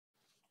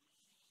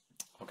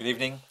Good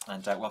evening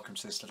and welcome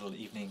to this little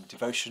evening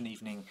devotion,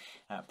 evening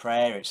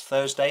prayer. It's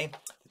Thursday,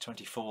 the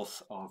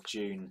 24th of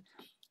June,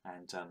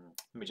 and let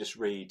me just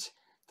read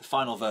the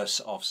final verse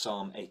of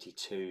Psalm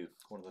 82,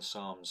 one of the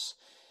psalms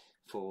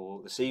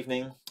for this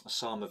evening, a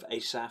psalm of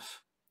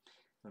Asaph.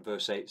 And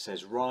verse 8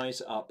 says,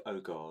 "Rise up, O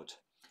God,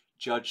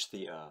 judge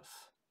the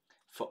earth,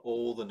 for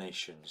all the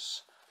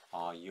nations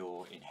are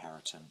your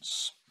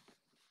inheritance."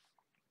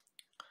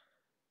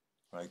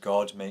 O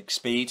God, make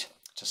speed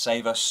to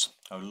save us.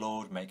 O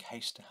Lord, make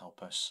haste to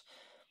help us.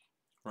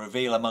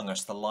 Reveal among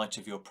us the light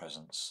of your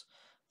presence,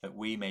 that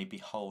we may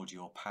behold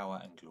your power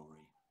and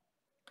glory.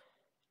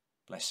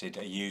 Blessed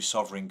are you,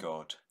 sovereign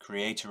God,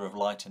 creator of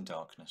light and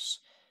darkness.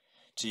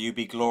 To you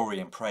be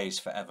glory and praise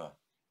forever.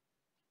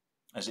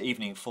 As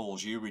evening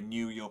falls, you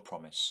renew your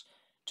promise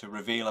to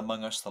reveal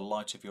among us the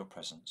light of your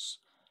presence.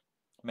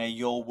 May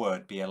your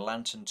word be a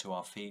lantern to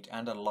our feet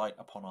and a light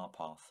upon our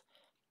path,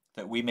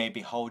 that we may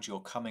behold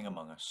your coming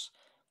among us.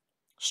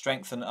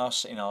 Strengthen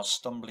us in our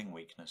stumbling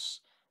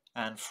weakness,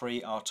 and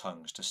free our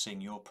tongues to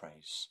sing your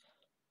praise.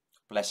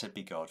 Blessed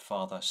be God,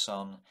 Father,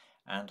 Son,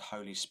 and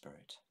Holy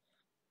Spirit.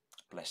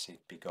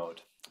 Blessed be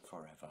God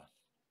forever.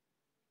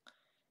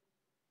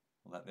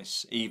 That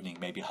this evening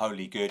may be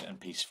holy, good, and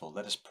peaceful.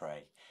 Let us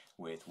pray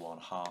with one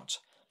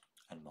heart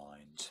and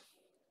mind.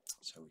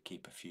 So we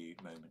keep a few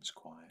moments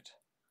quiet.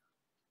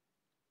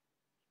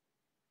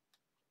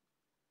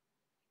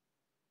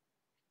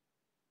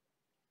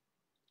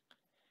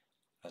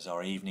 As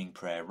our evening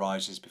prayer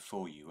rises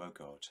before you, O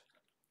God,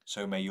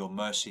 so may your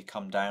mercy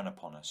come down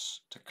upon us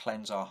to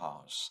cleanse our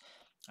hearts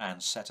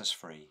and set us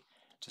free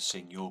to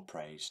sing your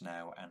praise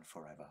now and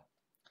forever.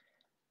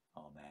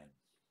 Amen.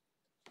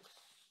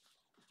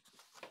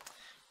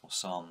 Well,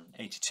 Psalm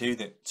 82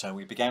 that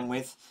we began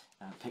with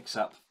picks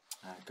up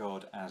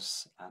God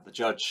as the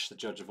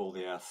judge of all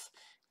the earth,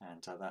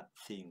 and that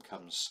theme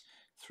comes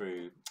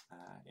through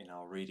in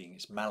our reading.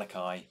 It's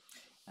Malachi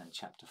and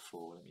chapter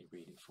 4. Let me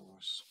read it for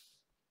us.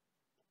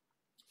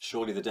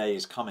 Surely the day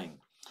is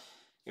coming,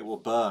 it will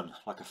burn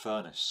like a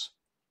furnace.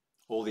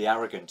 All the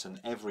arrogant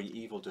and every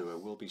evildoer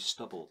will be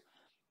stubble,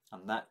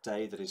 and that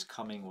day that is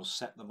coming will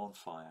set them on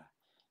fire,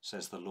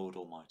 says the Lord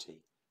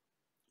Almighty.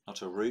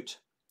 Not a root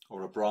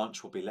or a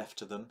branch will be left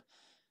to them,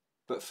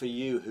 but for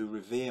you who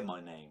revere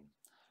my name,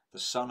 the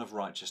Son of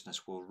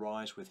Righteousness will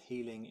rise with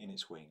healing in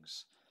its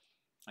wings,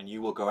 and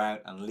you will go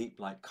out and leap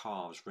like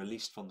calves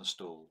released from the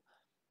stall,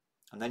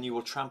 and then you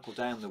will trample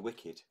down the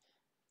wicked.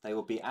 They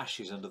will be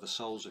ashes under the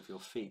soles of your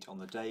feet on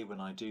the day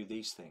when I do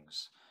these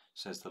things,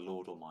 says the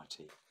Lord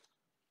Almighty.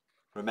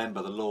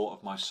 Remember the law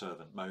of my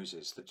servant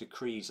Moses, the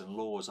decrees and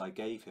laws I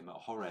gave him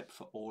at Horeb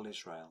for all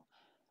Israel.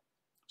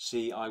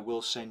 See, I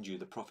will send you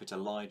the prophet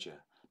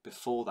Elijah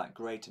before that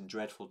great and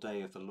dreadful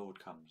day of the Lord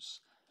comes.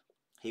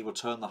 He will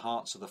turn the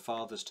hearts of the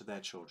fathers to their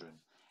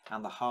children,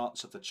 and the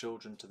hearts of the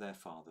children to their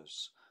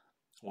fathers,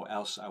 or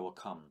else I will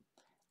come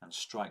and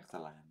strike the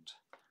land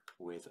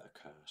with a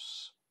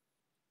curse.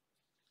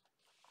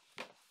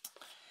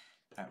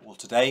 Well,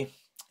 today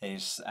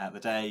is the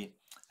day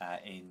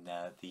in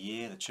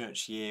the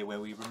church year, where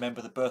we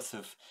remember the birth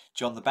of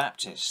John the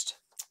Baptist.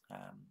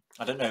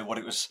 I don't know what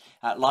it was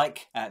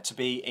like to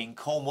be in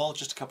Cornwall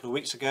just a couple of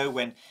weeks ago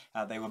when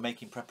they were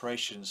making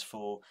preparations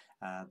for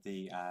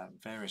the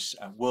various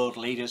world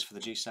leaders for the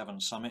G7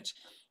 summit.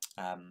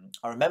 I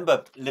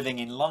remember living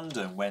in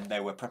London when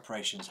there were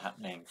preparations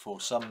happening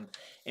for some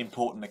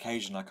important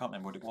occasion. I can't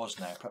remember what it was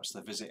now, perhaps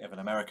the visit of an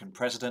American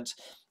president,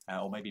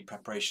 or maybe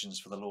preparations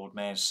for the Lord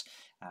Mayor's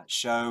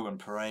show and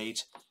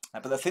parade.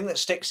 But the thing that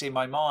sticks in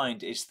my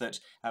mind is that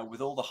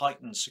with all the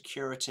heightened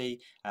security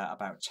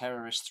about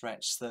terrorist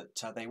threats,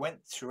 that they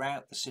went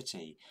throughout the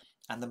city,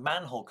 and the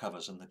manhole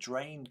covers and the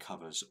drain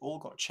covers all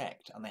got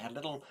checked, and they had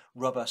little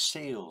rubber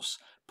seals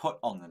put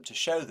on them to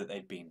show that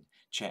they'd been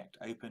checked,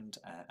 opened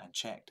and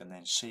checked and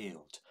then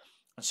sealed.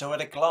 And so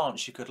at a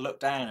glance you could look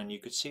down and you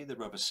could see the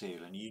rubber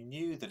seal, and you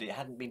knew that it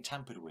hadn't been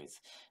tampered with.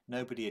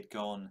 Nobody had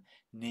gone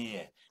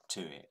near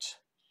to it.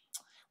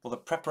 Well, the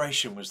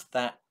preparation was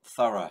that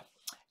thorough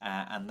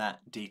and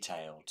that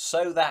detailed,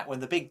 so that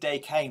when the big day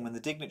came, when the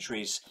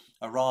dignitaries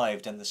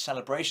arrived and the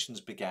celebrations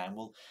began,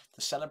 well,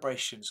 the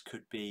celebrations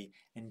could be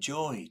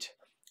enjoyed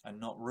and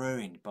not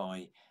ruined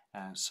by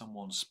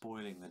someone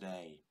spoiling the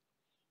day.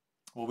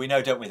 Well, we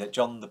know, don't we, that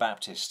John the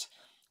Baptist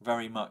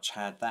very much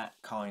had that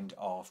kind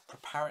of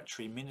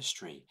preparatory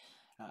ministry,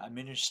 a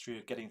ministry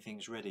of getting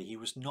things ready. He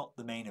was not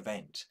the main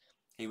event.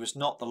 He was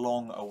not the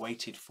long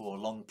awaited for,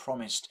 long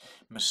promised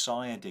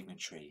Messiah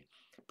dignitary,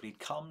 but he'd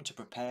come to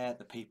prepare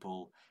the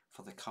people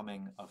for the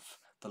coming of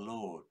the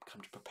Lord,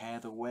 come to prepare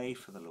the way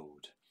for the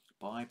Lord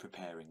by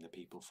preparing the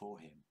people for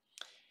him.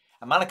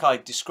 And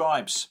Malachi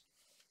describes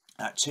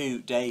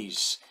 2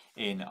 days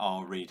in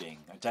our reading,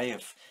 a day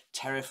of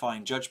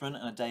terrifying judgment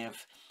and a day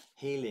of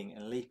healing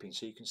and leaping.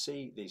 So you can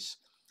see these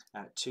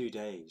 2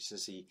 days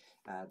as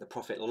the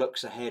prophet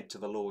looks ahead to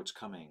the Lord's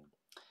coming.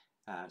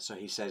 So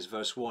he says,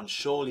 verse 1,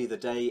 surely the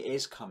day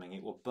is coming,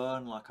 it will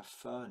burn like a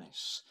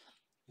furnace.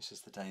 This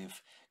is the day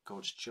of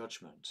God's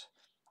judgment.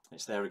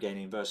 It's there again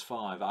in verse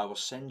 5. I will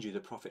send you the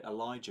prophet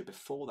Elijah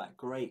before that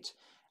great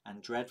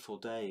and dreadful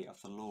day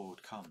of the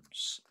Lord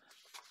comes.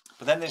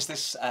 But then there's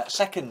this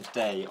second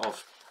day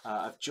of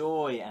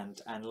joy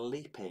and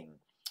leaping.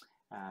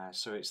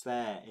 So it's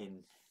there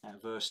in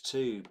verse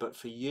 2. But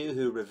for you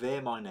who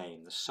revere my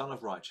name, the Son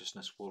of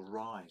Righteousness will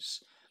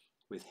rise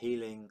with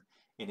healing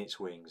in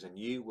its wings, and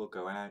you will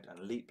go out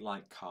and leap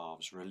like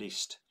calves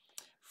released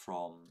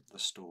from the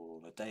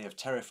stall. A day of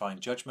terrifying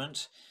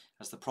judgment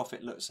as the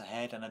prophet looks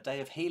ahead, and a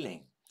day of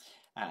healing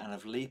and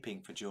of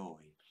leaping for joy.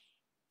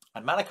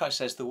 And Malachi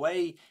says the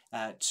way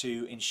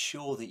to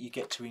ensure that you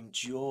get to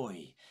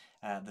enjoy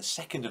the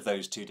second of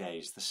those 2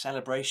 days, the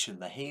celebration,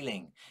 the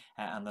healing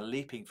and the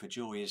leaping for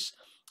joy, is,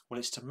 well,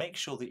 it's to make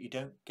sure that you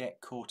don't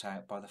get caught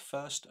out by the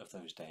first of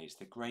those days,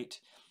 the great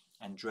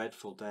and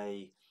dreadful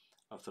day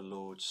of the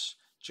Lord's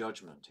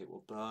judgment. It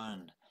will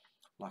burn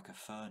like a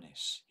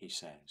furnace, he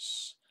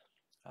says.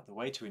 The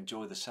way to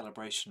enjoy the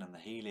celebration and the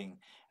healing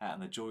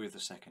and the joy of the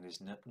second is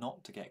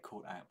not to get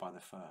caught out by the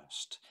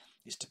first.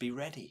 It's to be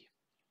ready.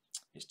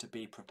 It's to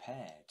be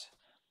prepared.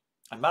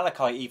 And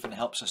Malachi even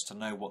helps us to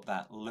know what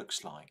that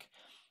looks like.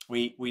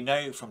 We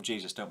know from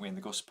Jesus, don't we, in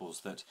the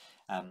Gospels, that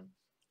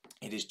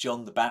it is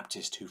John the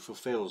Baptist who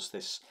fulfills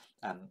this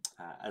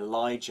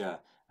Elijah,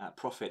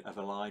 prophet of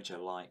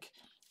Elijah-like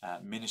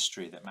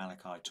ministry that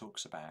Malachi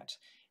talks about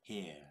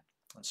here.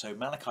 And so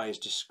Malachi is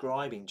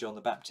describing John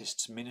the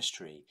Baptist's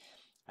ministry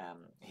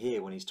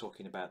here when he's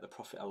talking about the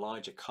prophet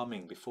Elijah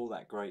coming before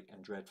that great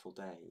and dreadful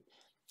day.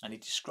 And he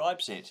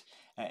describes it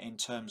in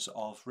terms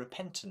of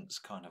repentance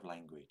kind of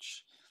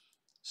language.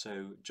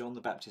 So John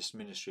the Baptist's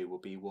ministry will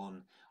be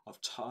one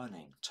of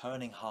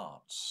turning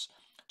hearts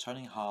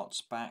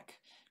back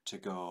to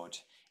God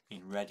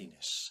in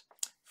readiness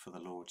for the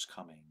Lord's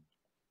coming.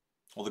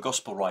 Well, the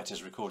Gospel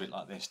writers record it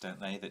like this,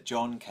 don't they? That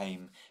John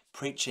came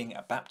preaching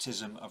a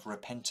baptism of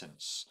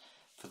repentance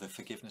for the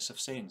forgiveness of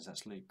sins.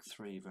 That's Luke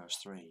 3 verse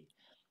 3.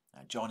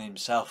 John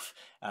himself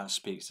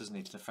speaks, doesn't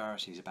he, to the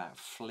Pharisees about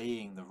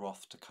fleeing the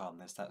wrath to come.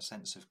 There's that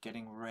sense of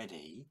getting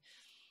ready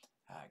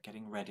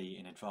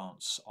in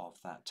advance of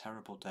that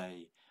terrible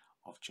day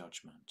of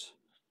judgment.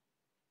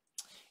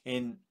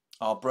 In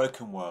our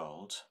broken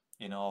world,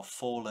 in our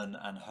fallen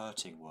and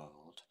hurting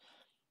world,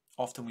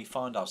 often we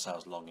find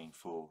ourselves longing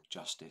for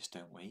justice,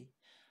 don't we?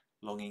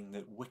 Longing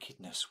that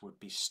wickedness would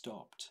be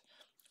stopped,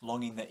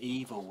 longing that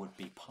evil would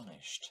be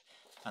punished,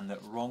 and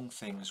that wrong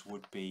things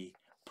would be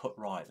put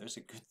right. Those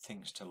are good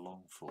things to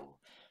long for.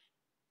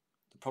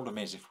 The problem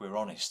is, if we're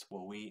honest,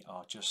 well, we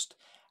are just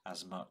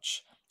as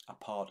much a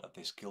part of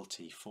this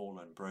guilty,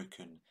 fallen,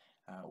 broken,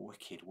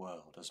 wicked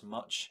world, as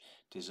much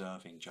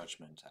deserving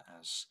judgment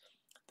as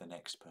the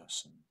next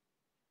person.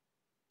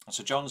 And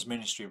so John's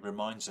ministry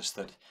reminds us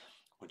that,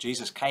 well,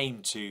 Jesus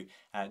came to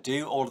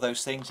do all of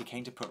those things. He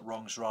came to put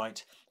wrongs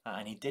right,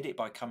 and he did it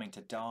by coming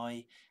to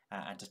die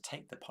and to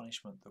take the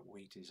punishment that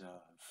we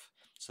deserve,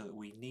 so that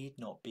we need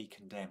not be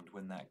condemned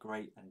when that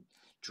great and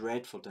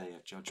dreadful day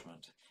of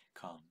judgment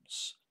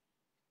comes.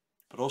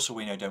 But also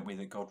we know, don't we,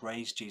 that God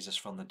raised Jesus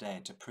from the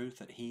dead to prove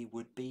that he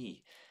would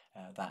be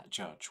that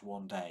judge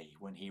one day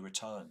when he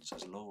returns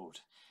as Lord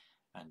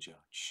and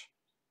Judge.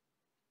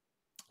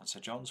 And so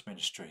John's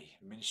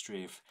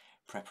ministry of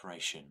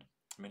preparation,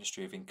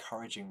 ministry of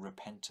encouraging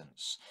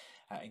repentance,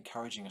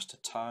 encouraging us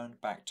to turn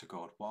back to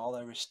God while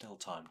there is still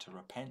time to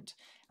repent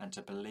and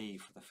to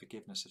believe for the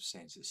forgiveness of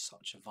sins, is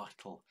such a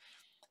vital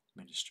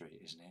ministry,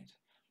 isn't it?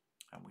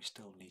 And we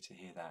still need to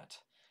hear that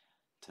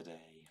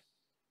today.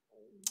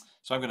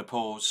 So I'm going to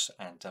pause,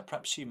 and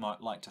perhaps you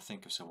might like to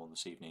think of someone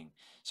this evening,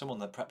 someone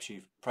that perhaps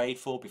you've prayed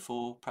for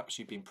before, perhaps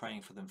you've been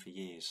praying for them for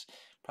years,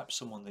 perhaps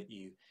someone that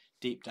you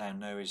deep down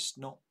know is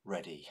not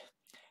ready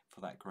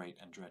for that great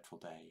and dreadful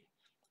day,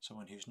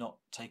 someone who's not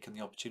taken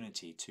the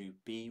opportunity to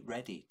be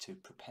ready, to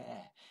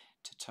prepare,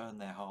 to turn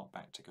their heart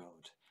back to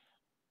God.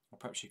 Or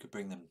perhaps you could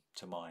bring them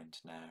to mind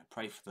now,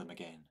 pray for them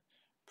again,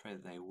 pray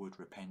that they would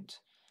repent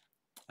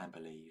and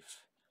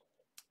believe.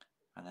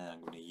 And then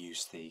I'm going to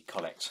use the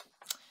collect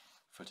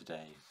for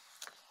today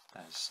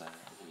as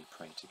we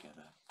pray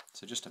together.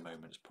 So just a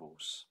moment's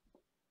pause.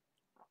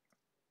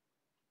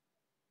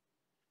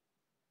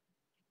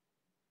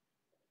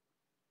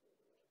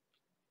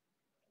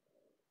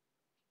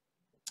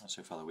 And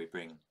so, Father, we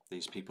bring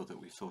these people that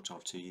we've thought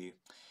of to you,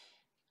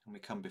 and we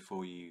come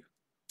before you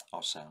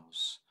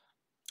ourselves.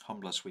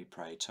 Humble us, we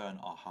pray, turn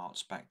our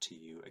hearts back to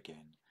you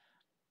again.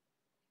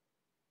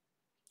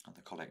 And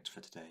the collect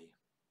for today.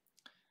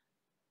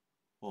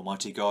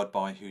 Almighty God,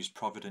 by whose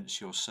providence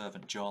your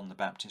servant John the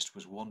Baptist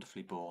was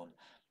wonderfully born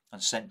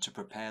and sent to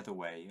prepare the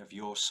way of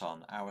your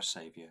Son, our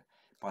Saviour,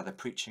 by the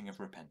preaching of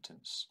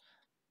repentance,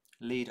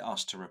 lead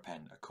us to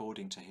repent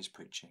according to his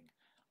preaching,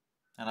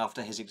 and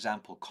after his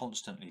example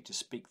constantly to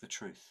speak the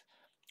truth,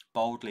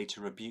 boldly to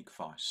rebuke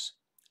vice,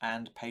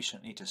 and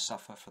patiently to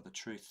suffer for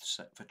truth's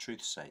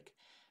sake,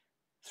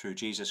 through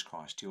Jesus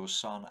Christ, your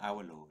Son,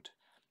 our Lord,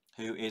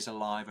 who is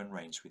alive and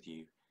reigns with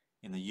you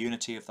in the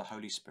unity of the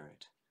Holy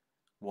Spirit,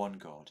 one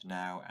God,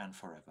 now and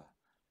forever.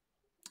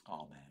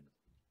 Amen.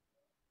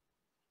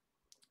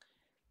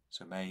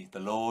 So may the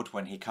Lord,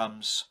 when he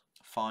comes,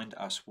 find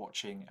us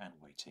watching and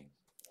waiting.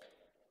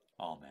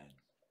 Amen.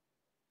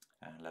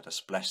 And let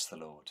us bless the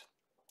Lord.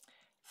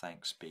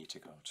 Thanks be to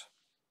God.